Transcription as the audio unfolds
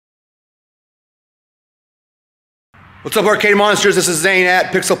What's up, Arcade Monsters? This is Zane at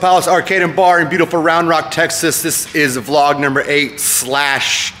Pixel Palace Arcade and Bar in beautiful Round Rock, Texas. This is vlog number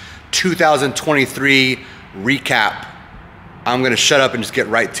 8/2023 recap. I'm gonna shut up and just get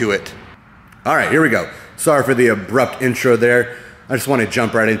right to it. All right, here we go. Sorry for the abrupt intro there. I just want to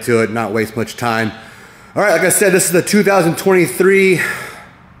jump right into it, not waste much time. All right, like I said, this is the 2023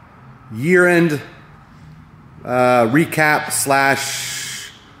 year-end recap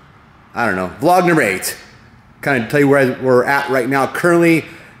slash, I don't know, vlog number 8. Kind of tell you where we're at right now. Currently,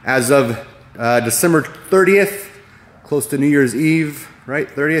 as of December 30th, close to New Year's Eve, right?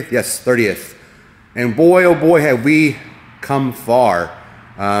 30th? Yes, 30th. And boy, oh boy, have we come far.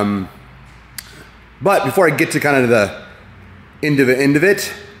 But before I get to kind of the end of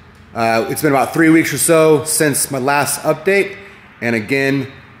it, it's been about 3 weeks or so since my last update. And again,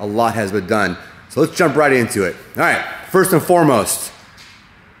 a lot has been done. So let's jump right into it. All right, first and foremost,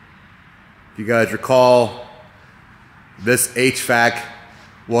 if you guys recall, this HVAC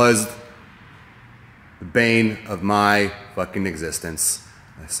was the bane of my fucking existence.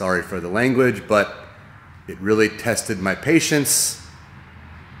 Sorry for the language, but it really tested my patience.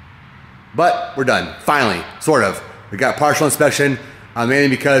 But we're done, finally, sort of. We got partial inspection, mainly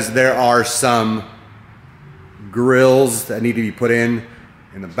because there are some grills that need to be put in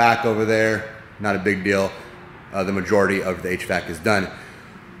the back over there. Not a big deal. The majority of the HVAC is done.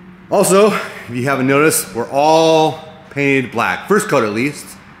 Also, if you haven't noticed, we're all painted black. First coat at least.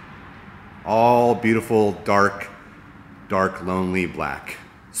 All beautiful, dark, lonely black.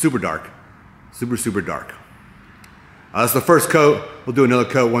 Super dark. Super dark. That's the first coat. We'll do another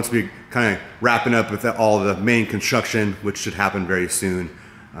coat once we kind of wrapping up with all the main construction, which should happen very soon.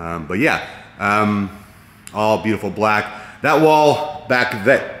 But yeah, all beautiful black. That wall back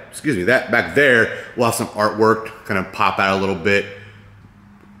there, that back there, will have some artwork kind of pop out a little bit.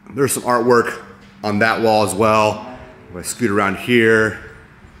 There's some artwork on that wall as well. If I scoot around here,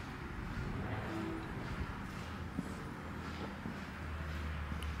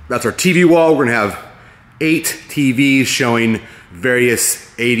 that's our TV wall. We're gonna have 8 TVs showing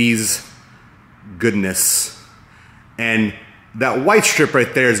various 80s goodness. And that white strip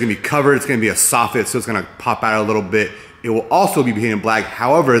right there is gonna be covered. It's gonna be a soffit, so it's gonna pop out a little bit. It will also be painted black.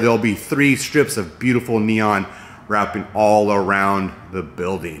 However, there'll be 3 strips of beautiful neon wrapping all around the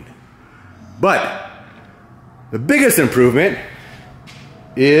building. But the biggest improvement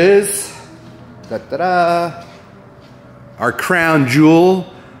is our crown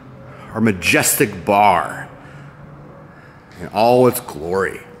jewel, our majestic bar in all its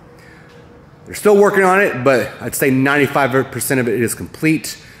glory. They're still working on it, but I'd say 95% of it is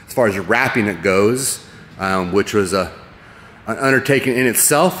complete as far as wrapping it goes, which was an undertaking in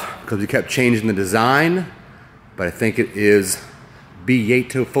itself because we kept changing the design, but I think it is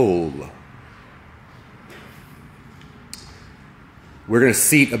beautiful. We're gonna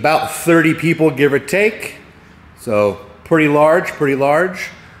seat about 30 people, give or take. So pretty large.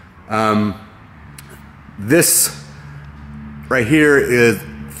 This right here is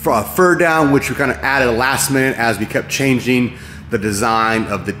fur down, which we kind of added last minute as we kept changing the design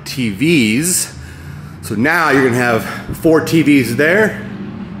of the TVs. So now you're gonna have 4 TVs there,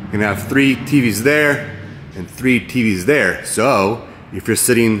 you're gonna have 3 TVs there, and 3 TVs there. So if you're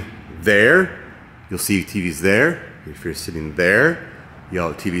sitting there, you'll see TVs there. If you're sitting there, you'll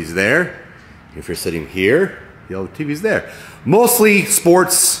have TVs there. If you're sitting here, you'll have TVs there. Mostly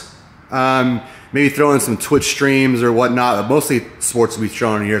sports, maybe throw in some Twitch streams or whatnot, but mostly sports will be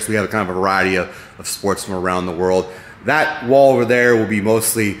shown here, so we have a kind of a variety of sports from around the world. That wall over there will be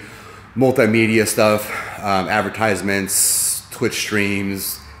mostly multimedia stuff, advertisements, Twitch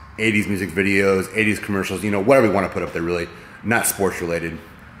streams, 80s music videos, 80s commercials, you know, whatever we want to put up there, really, not sports related.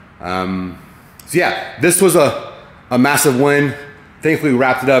 So yeah, this was a massive win. Thankfully, we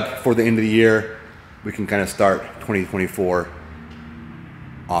wrapped it up for the end of the year. We can kind of start 2024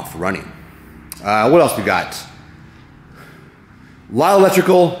 off running. What else we got? A lot of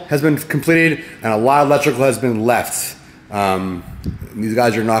electrical has been completed and a lot of electrical has been left. These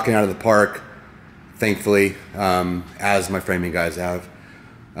guys are knocking out of the park, thankfully, as my framing guys have.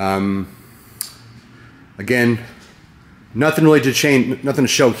 Again, nothing really to change, nothing to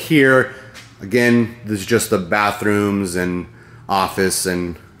show here. Again, this is just the bathrooms and office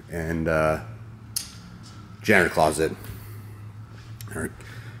and janitor closet. All right.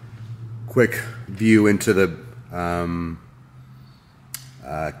 Quick view into the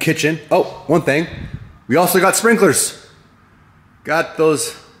kitchen. Oh, one thing, we also got sprinklers. Got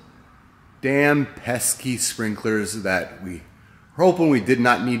those damn pesky sprinklers that we were hoping we did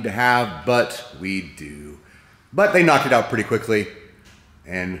not need to have, but we do. But they knocked it out pretty quickly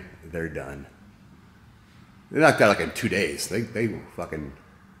and they're done. They knocked that like in 2 days. They were fucking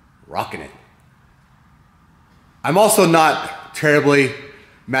rocking it. I'm also not terribly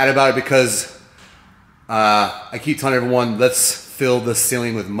mad about it because I keep telling everyone, let's fill the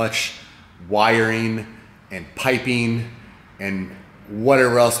ceiling with much wiring and piping and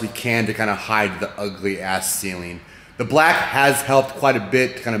whatever else we can to kind of hide the ugly ass ceiling. The black has helped quite a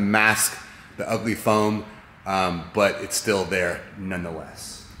bit to kind of mask the ugly foam, but it's still there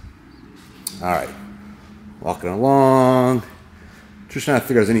nonetheless. All right, walking along. Just trying to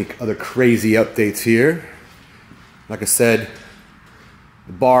figure out if there's any other crazy updates here. Like I said,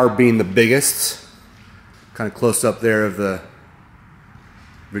 the bar being the biggest, kind of close up there of the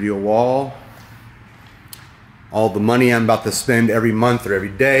video wall. All the money I'm about to spend every month or every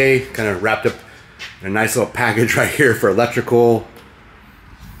day, kind of wrapped up in a nice little package right here for electrical.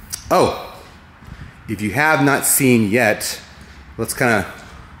 Oh, if you have not seen yet, let's kind of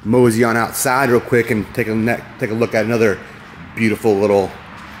mosey on outside real quick and take a look at another beautiful little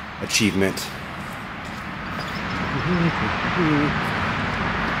achievement.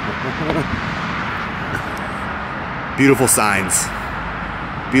 Beautiful signs,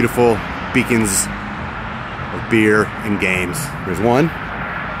 beautiful beacons of beer and games. There's one.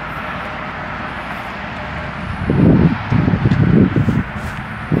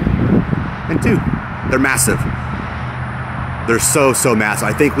 And two. They're massive. They're so massive.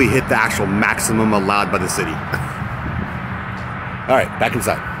 I think we hit the actual maximum allowed by the city. All right, back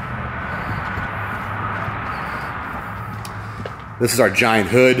inside. This is our giant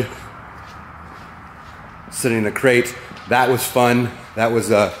hood sitting in a crate. That was fun. That was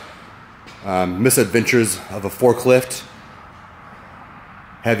misadventures of a forklift.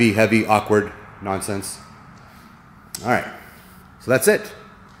 Heavy, awkward nonsense. All right, so that's it.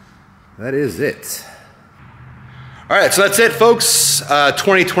 That is it. All right, so that's it, folks.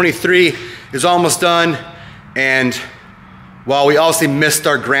 2023 is almost done, and while we obviously missed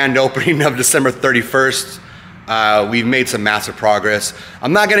our grand opening of December 31st, we've made some massive progress.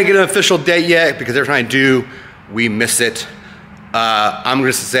 I'm not gonna get an official date yet because every time I do, we miss it. I'm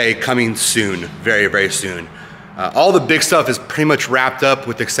just gonna say coming soon, very soon. All the big stuff is pretty much wrapped up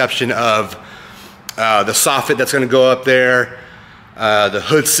with the exception of the soffit that's gonna go up there, the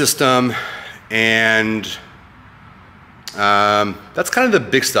hood system, and that's kind of the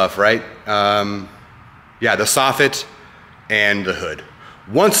big stuff, right? Yeah, the soffit and the hood.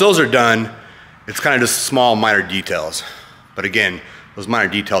 Once those are done, it's kind of just small minor details. But again, those minor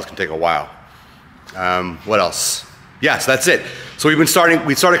details can take a while. What else? Yeah, so that's it. So we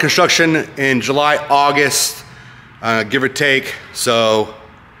started construction in July, August, give or take. So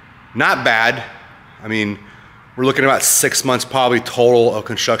not bad. I mean, we're looking at about 6 months probably total of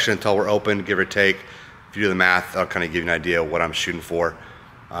construction until we're open, give or take. If you do the math, I'll kind of give you an idea of what I'm shooting for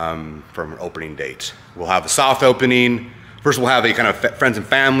from an opening date. We'll have a soft opening. First we'll have a kind of friends and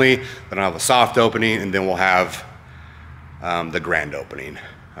family, then I'll have a soft opening, and then we'll have the grand opening.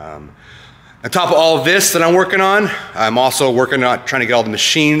 On top of all of this that I'm working on, I'm also working on trying to get all the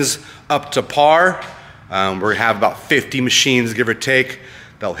machines up to par. We're gonna have about 50 machines, give or take,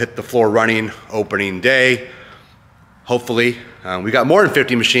 that'll hit the floor running opening day. Hopefully. We got more than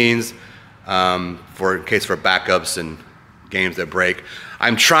 50 machines in case for backups and games that break.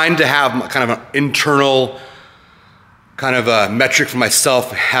 I'm trying to have kind of an internal kind of a metric for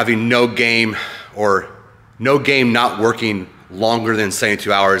myself, having no game not working longer than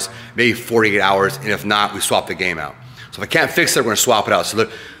 72 hours, maybe 48 hours, and if not, we swap the game out. So if I can't fix it, we're gonna swap it out. So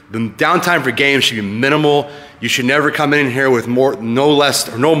the downtime for games should be minimal. You should never come in here with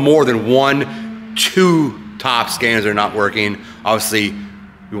no more than 1, 2 tops games that are not working. Obviously,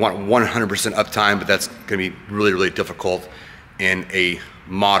 we want 100% uptime, but that's gonna be really difficult in a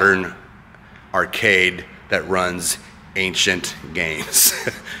modern arcade that runs ancient games.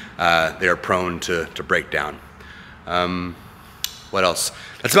 They are prone to break down. What else?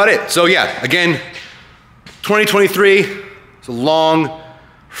 That's about it. So yeah, again, 2023, it's a long,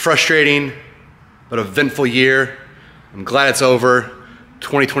 frustrating, but eventful year. I'm glad it's over.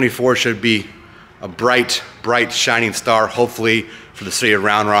 2024 should be a bright, shining star, hopefully, for the city of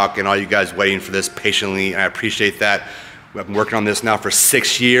Round Rock and all you guys waiting for this patiently, and I appreciate that. We've been working on this now for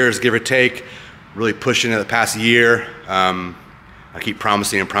 6 years, give or take, really pushing it the past year. I keep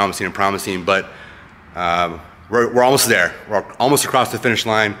promising, but we're almost there. We're almost across the finish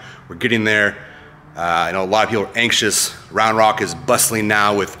line. We're getting there. I know a lot of people are anxious. Round Rock is bustling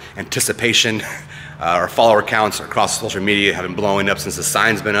now with anticipation. Our follower counts across social media have been blowing up since the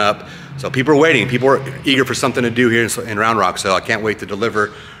sign's been up. So people are waiting. People are eager for something to do here in Round Rock. So I can't wait to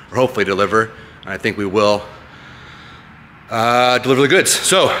deliver, or hopefully deliver. And I think we will deliver the goods.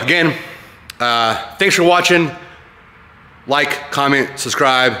 So again, Thanks for watching. Like, comment,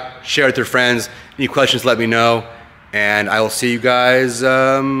 subscribe, share with your friends. Any questions, let me know. And I will see you guys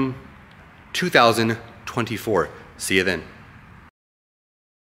 2024. See you then.